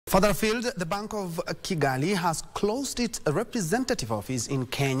Further afield, the Bank of Kigali has closed its representative office in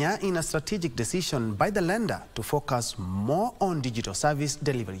Kenya in a strategic decision by the lender to focus more on digital service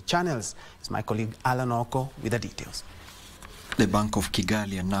delivery channels. It's my colleague Allan Aoko with the details. The Bank of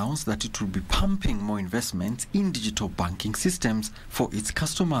Kigali announced that it will be pumping more investments in digital banking systems for its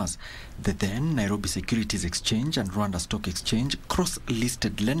customers. The then Nairobi Securities Exchange and Rwanda Stock Exchange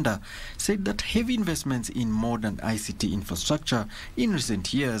cross-listed lender said that heavy investments in modern ICT infrastructure in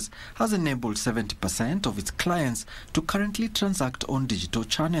recent years has enabled 70% of its clients to currently transact on digital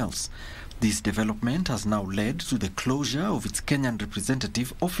channels. This development has now led to the closure of its Kenyan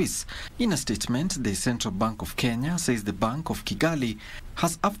representative office. In a statement, the Central Bank of Kenya says the Bank of Kigali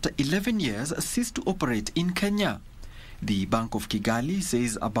has, after 11 years, ceased to operate in Kenya. The Bank of Kigali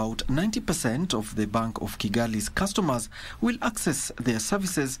says about 90% of the Bank of Kigali's customers will access their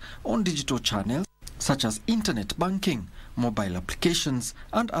services on digital channels such as internet banking, mobile applications,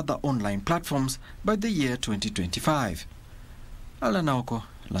 and other online platforms by the year 2025. Allan Aoko,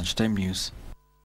 Lunchtime News.